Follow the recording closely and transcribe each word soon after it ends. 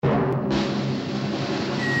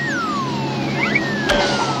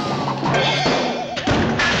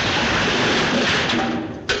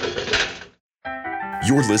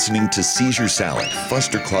You're listening to Seizure Salad,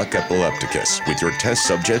 Fustercluck Epilepticus, with your test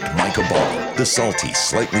subject, Micah Ball. The salty,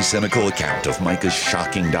 slightly cynical account of Micah's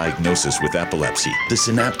shocking diagnosis with epilepsy, the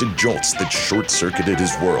synaptic jolts that short-circuited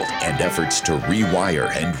his world, and efforts to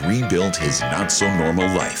rewire and rebuild his not-so-normal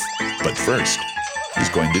life. But first, he's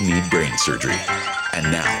going to need brain surgery.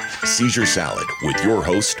 And now, Seizure Salad with your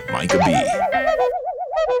host, Micah B.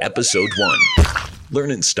 Episode 1.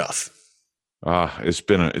 Learning stuff. It's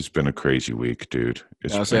been a crazy week, dude.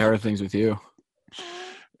 How are things with you?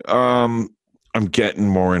 I'm getting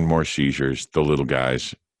more and more seizures, the little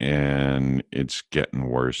guys, and it's getting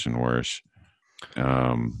worse and worse.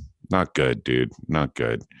 Not good, dude. Not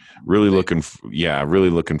good. Really looking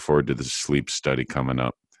forward to the sleep study coming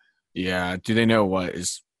up. Yeah. Do they know what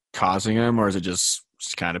is causing them, or is it just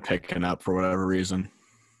kind of picking up for whatever reason?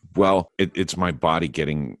 Well, it's my body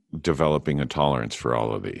developing a tolerance for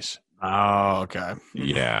all of these. Oh, okay.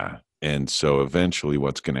 Yeah. And so eventually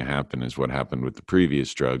what's going to happen is what happened with the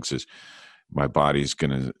previous drugs is my body's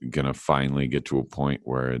going to finally get to a point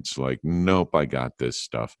where it's like, nope, I got this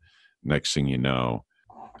stuff. Next thing you know,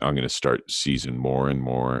 I'm going to start seizing more and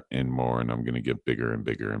more and more, and I'm going to get bigger and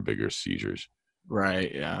bigger and bigger seizures.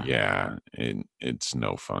 Right. Yeah. Yeah. And it's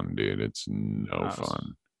no fun, dude. It's no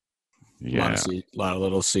fun. Yeah. A lot of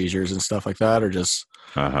little seizures and stuff like that, or just,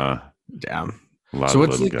 damn. A lot of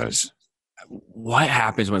little guys. What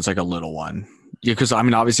happens when it's like a little one? Yeah, because I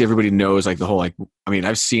mean, obviously everybody knows like the whole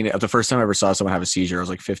I've seen it. The first time I ever saw someone have a seizure, I was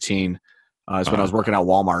like 15. It's when I was working at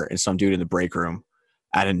Walmart, and some dude in the break room,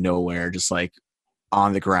 out of nowhere, just like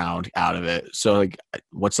on the ground, out of it. So like,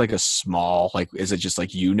 what's like a small is it just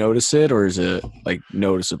like you notice it, or is it like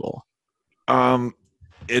noticeable?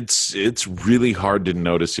 It's really hard to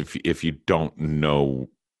notice if you don't know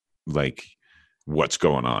like what's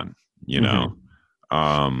going on, you know.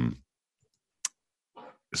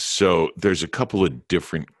 So there's a couple of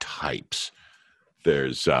different types.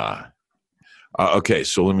 There's okay,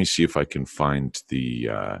 so let me see if I can find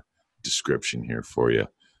the description here for you.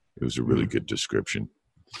 It was a really good description.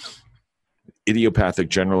 Idiopathic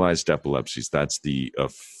generalized epilepsies, that's the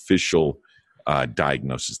official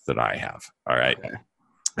diagnosis that I have. All right. Okay.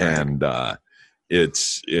 And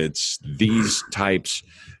it's these types,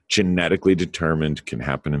 genetically determined, can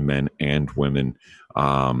happen in men and women.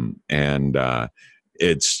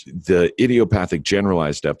 It's the idiopathic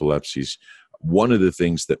generalized epilepsies. One of the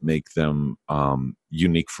things that make them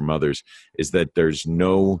unique from others is that there's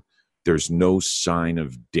no sign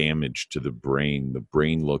of damage to the brain. The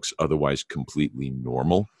brain looks otherwise completely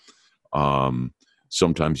normal.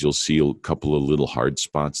 Sometimes you'll see a couple of little hard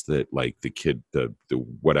spots that like the kid, the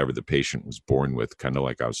whatever the patient was born with, kind of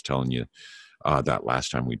like I was telling you that last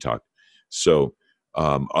time we talked. So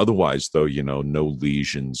otherwise, though, no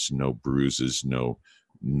lesions, no bruises, no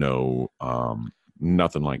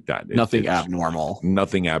nothing like that. Nothing abnormal.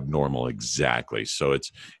 Nothing abnormal, exactly. So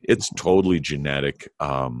it's totally genetic.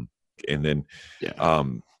 And then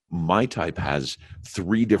my type has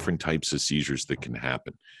 3 different types of seizures that can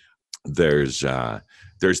happen. There's the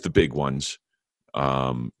big ones.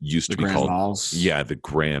 Used to be called malls. Yeah, the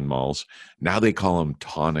grand malls. Now they call them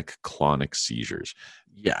tonic-clonic seizures.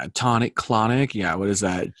 Yeah, tonic-clonic. Yeah, what is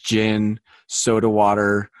that? Gin, soda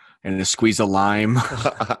water, and a squeeze of lime.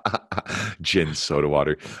 Gin, soda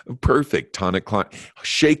water. Perfect. Tonic-clonic.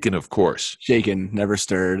 Shaken, of course. Shaken, never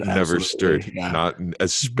stirred. Never Absolutely. stirred. Yeah. Not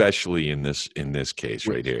especially in this case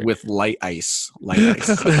right here. With light ice.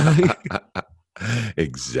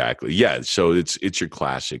 Exactly. Yeah. So it's your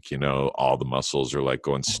classic, all the muscles are like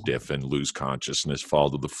going stiff and lose consciousness,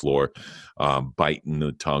 fall to the floor, biting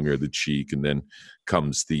the tongue or the cheek, and then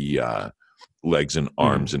comes the legs and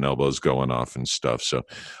arms and elbows going off and stuff. So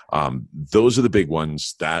those are the big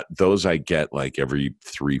ones. Those I get like every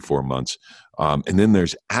 3-4 months. And then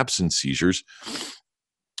there's absence seizures.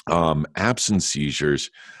 Absence seizures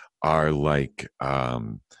are like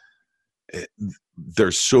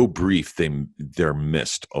they're so brief they're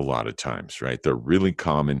missed a lot of times, right? They're really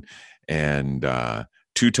common, and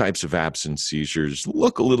 2 types of absence seizures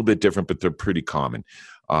look a little bit different, but they're pretty common.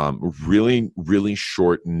 Really, really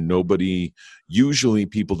short. Usually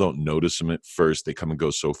people don't notice them at first. They come and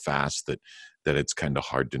go so fast that it's kind of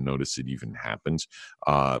hard to notice it even happens.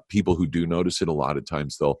 People who do notice it, a lot of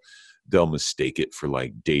times they'll mistake it for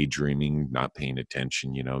like daydreaming, not paying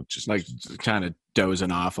attention, just like kind of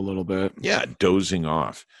dozing off a little bit. Yeah, dozing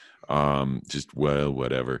off. Just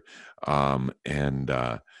whatever.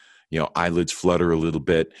 Eyelids flutter a little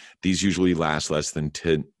bit. These usually last less than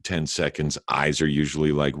 10 seconds. Eyes are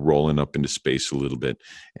usually like rolling up into space a little bit.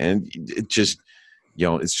 And it just,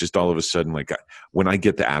 it's just all of a sudden, like when I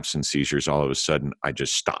get the absence seizures, all of a sudden I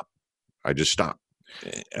just stop.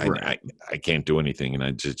 I can't do anything, and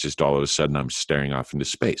I just all of a sudden I'm staring off into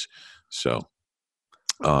space. So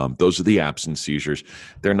those are the absence seizures.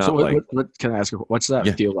 They're not So what can I ask? What's that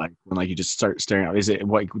feel like when like you just start staring out? Is it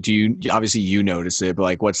like do you obviously you notice it, but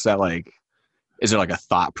like what's that like? Is there like a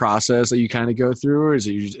thought process that you kind of go through, or is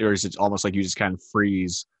it almost like you just kind of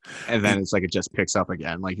freeze and then it's like it just picks up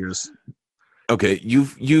again, like you're just okay?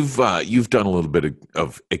 You've done a little bit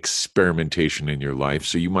of experimentation in your life,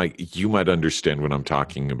 so you might understand what I'm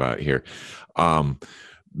talking about here.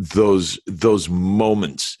 Those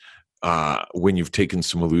moments when you've taken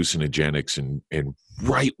some hallucinogenics and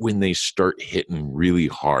right when they start hitting really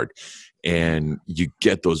hard and you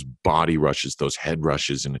get those body rushes, those head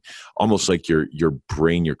rushes, and almost like your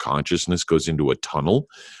brain, your consciousness goes into a tunnel.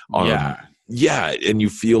 Yeah. And you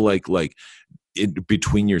feel like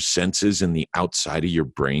between your senses and the outside of your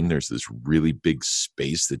brain, there's this really big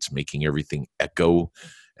space that's making everything echo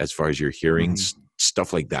as far as your hearing,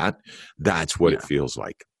 stuff like that. That's what it feels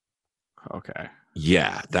like. Okay.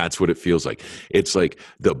 Yeah, that's what it feels like. It's like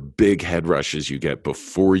the big head rushes you get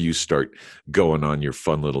before you start going on your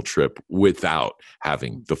fun little trip without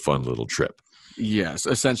having the fun little trip. Yes,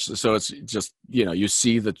 essentially. So it's just, you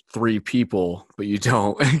see the three people, but you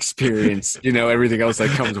don't experience, everything else that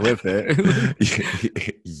comes with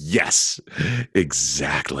it. Yes,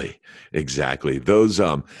 exactly. Those,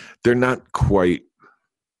 they're not quite,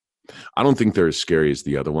 I don't think they're as scary as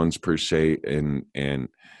the other ones per se. And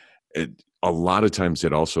a lot of times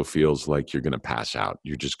it also feels like you're going to pass out.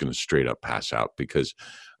 You're just going to straight up pass out because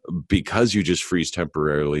you just freeze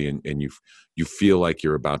temporarily and you feel like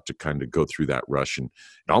you're about to kind of go through that rush, and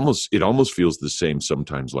it almost feels the same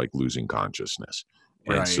sometimes like losing consciousness.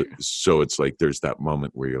 And so it's like there's that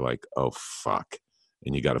moment where you're like, oh fuck,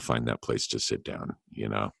 and you got to find that place to sit down.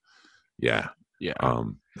 Yeah.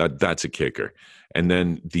 That's a kicker. And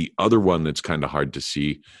then the other one that's kind of hard to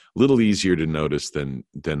see, a little easier to notice than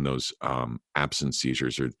those absence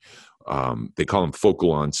seizures, or they call them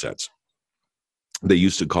focal onsets. They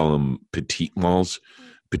used to call them petit mal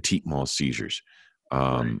seizures.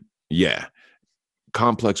 Yeah.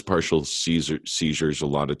 Complex partial seizures. A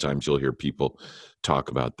lot of times you'll hear people talk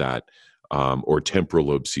about that, or temporal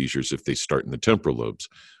lobe seizures if they start in the temporal lobes.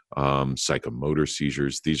 Psychomotor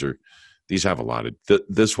seizures. These have a lot of,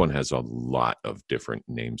 this one has a lot of different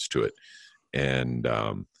names to it. And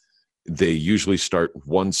they usually start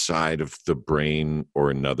one side of the brain or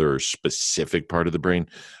another specific part of the brain,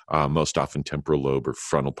 most often temporal lobe or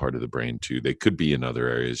frontal part of the brain too. They could be in other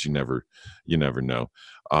areas. You never know.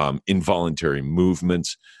 Involuntary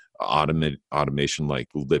movements, automation like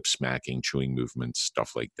lip smacking, chewing movements,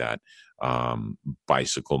 stuff like that.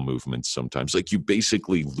 Bicycle movements sometimes. Like you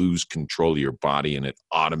basically lose control of your body and it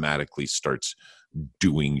automatically starts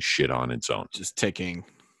doing shit on its own. Just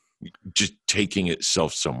taking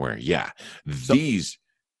itself somewhere. Yeah. These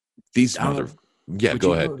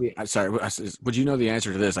go ahead. Sorry. Would you know the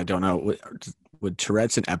answer to this? I don't know. Would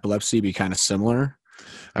Tourette's and epilepsy be kind of similar?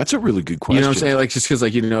 That's a really good question. You know what I'm saying? Like, just because,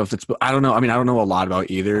 like, if it's, I don't know. I mean, I don't know a lot about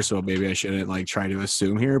either, so maybe I shouldn't, like, try to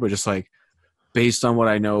assume here, but just, like, based on what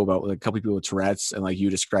I know about like, a couple people with Tourette's and, like, you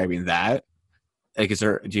describing that, like,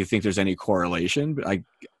 do you think there's any correlation? But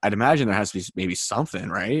I'd imagine there has to be maybe something,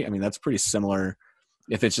 right? I mean, that's pretty similar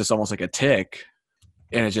if it's just almost like a tick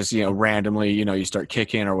and it's just, randomly, you start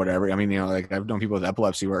kicking or whatever. I mean, like, I've known people with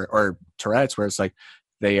epilepsy or Tourette's where it's like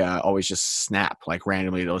they always just snap, like,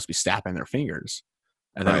 randomly. They'll just be snapping their fingers.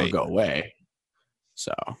 And then it'll go away.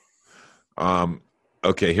 So,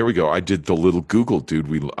 okay, here we go. I did the little Google,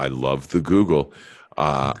 dude. I love the Google.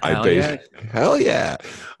 Hell yeah.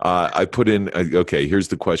 I put in. Okay, here's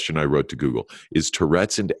the question I wrote to Google: is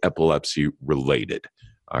Tourette's and epilepsy related?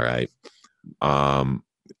 All right.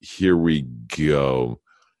 Here we go.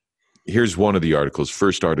 Here's one of the articles.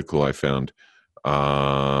 First article I found.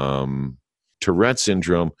 Tourette's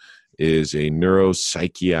syndrome is a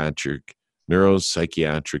neuropsychiatric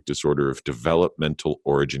disorder of developmental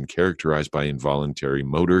origin characterized by involuntary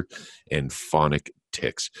motor and phonic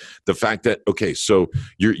tics. The fact that, okay, so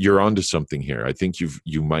you're onto something here. I think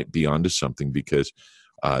you might be onto something because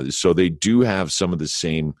so they do have some of the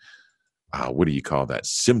same what do you call that?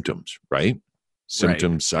 Symptoms, right?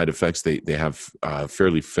 Symptoms, side effects. They have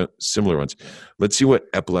fairly similar ones. Let's see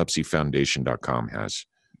what epilepsyfoundation.com has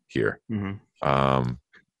here. Mm-hmm.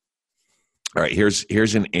 All right,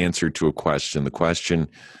 here's an answer to a question. The question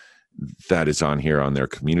that is on here on their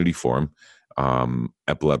community forum,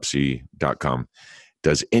 epilepsy.com.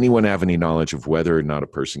 Does anyone have any knowledge of whether or not a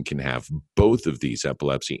person can have both of these,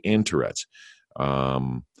 epilepsy and Tourette's?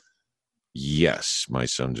 Yes, my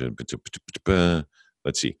son's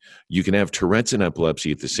let's see. You can have Tourette's and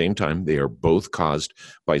epilepsy at the same time. They are both caused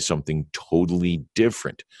by something totally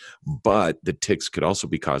different. But the tics could also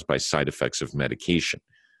be caused by side effects of medication.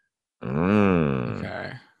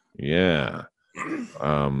 Okay. Yeah.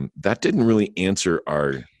 That didn't really answer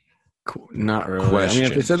our not really question. I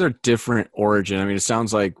mean, if they said they're different origin, I mean, it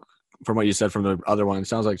sounds like from what you said from the other one, it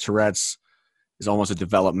sounds like Tourette's is almost a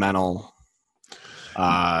developmental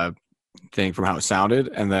thing from how it sounded,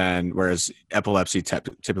 and then whereas epilepsy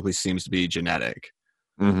typically seems to be genetic.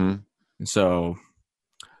 Mm-hmm. And so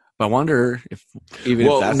I wonder if even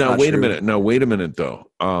if that's now not wait true, a minute. No, wait a minute though.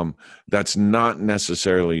 That's not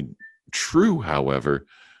necessarily true, however,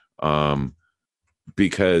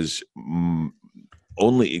 because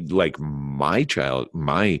only like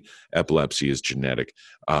my epilepsy is genetic,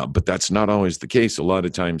 but that's not always the case. A lot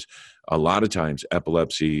of times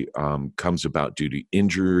epilepsy comes about due to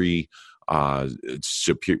injury,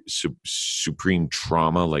 supreme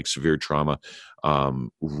trauma, like severe trauma,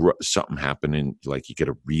 something happening, like you get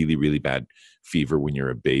a really, really bad fever when you're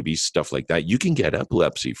a baby, stuff like that. You can get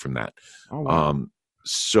epilepsy from that. Oh, wow.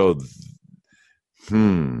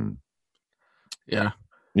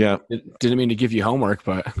 Yeah. Didn't mean to give you homework,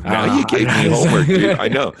 but now you gave me homework, dude. I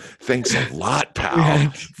know. Thanks a lot,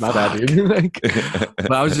 pal. My bad, dude.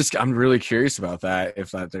 But I'm really curious about that.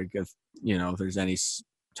 If there's any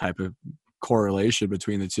type of correlation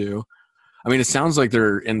between the two. I mean, it sounds like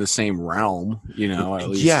they're in the same realm, at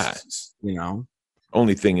least. Yeah.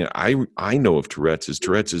 Only thing I know of Tourette's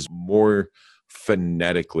is more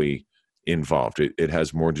phonetically involved. It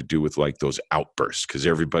has more to do with like those outbursts, because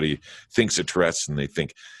everybody thinks of Tourette's and they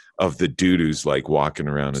think of the dude who's like walking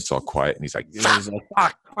around, it's all quiet and he's like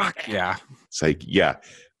fuck. Yeah. It's like, yeah.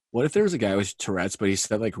 What if there was a guy with Tourette's but he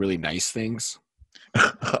said like really nice things?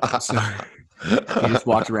 So he just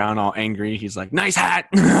walked around all angry. He's like, nice hat.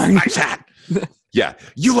 Nice hat. Yeah,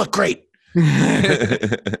 you look great.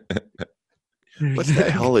 What the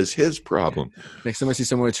hell is his problem? Next time I see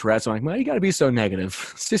someone with Tourette's, I'm like, well, you got to be so negative.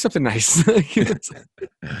 Say something nice.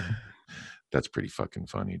 That's pretty fucking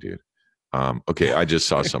funny, dude. Okay, I just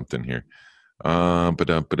saw something here.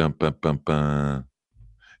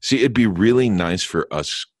 See, it'd be really nice for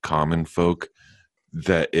us common folk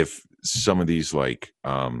that if some of these like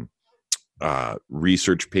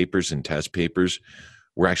research papers and test papers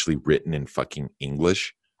were actually written in fucking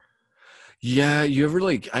English. Yeah, you ever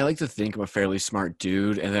I like to think I'm a fairly smart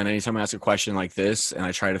dude, and then anytime I ask a question like this and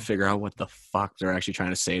I try to figure out what the fuck they're actually trying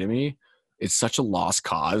to say to me, it's such a lost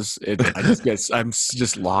cause. I'm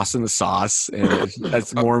just lost in the sauce, and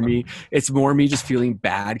that's more me. It's more me just feeling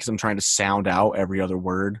bad because I'm trying to sound out every other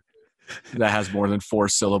word that has more than 4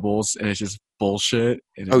 syllables, and it's just bullshit.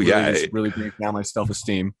 And it really brings down my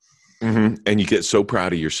self-esteem. Mm-hmm. And you get so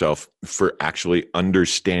proud of yourself for actually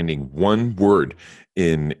understanding one word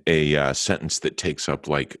in a sentence that takes up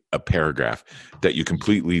like a paragraph that you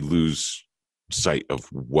completely lose sight of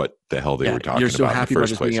what the hell they were talking about. You're so happy in the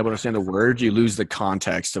first about just place. being able to understand the word, you lose the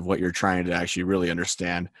context of what you're trying to actually really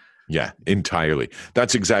understand. Yeah, entirely.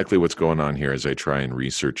 That's exactly what's going on here as I try and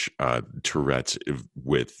research Tourette's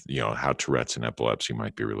with, how Tourette's and epilepsy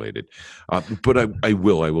might be related. But I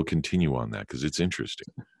will continue on that because it's interesting.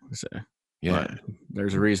 So, yeah.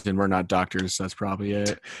 There's a reason we're not doctors. That's probably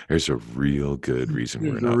it. There's a real good reason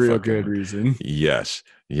we're not. A real good reason. Yes.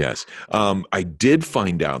 I did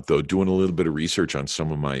find out though, doing a little bit of research on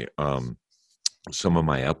some of my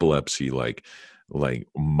epilepsy, like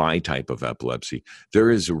my type of epilepsy, there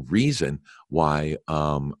is a reason why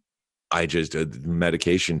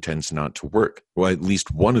medication tends not to work. Well, at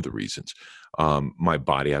least one of the reasons. My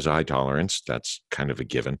body has a high tolerance. That's kind of a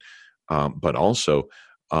given. But also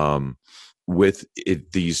with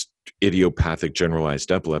these idiopathic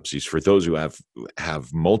generalized epilepsies, for those who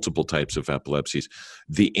have multiple types of epilepsies,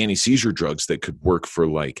 the anti-seizure drugs that could work for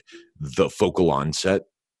like the focal onset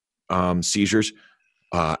seizures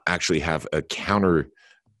actually have a counter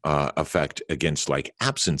effect against like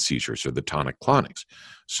absence seizures or the tonic-clonics.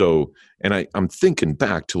 So, and I'm thinking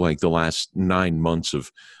back to like the last 9 months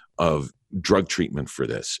of drug treatment for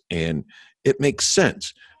this, and it makes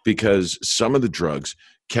sense because some of the drugs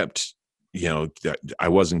kept, I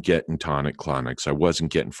wasn't getting tonic-clonics, I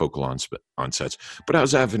wasn't getting focal onsets, but I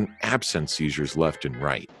was having absence seizures left and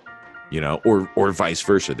right, or vice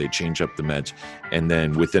versa. They change up the meds, and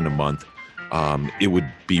then within a month, it would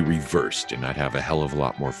be reversed, and I'd have a hell of a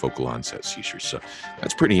lot more focal onset seizures. So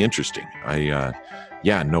that's pretty interesting.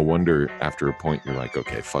 No wonder after a point you're like,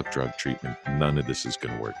 okay, fuck drug treatment. None of this is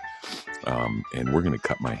going to work. And we're going to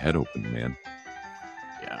cut my head open, man.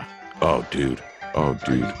 Yeah. Oh, dude.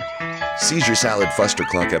 Seizure Salad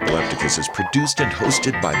Fustercluck Epilepticus is produced and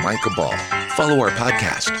hosted by Micah Ball. Follow our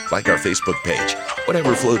podcast, like our Facebook page.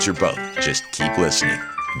 Whatever floats your boat, just keep listening.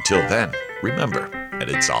 Until then, remember that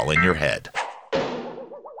it's all in your head.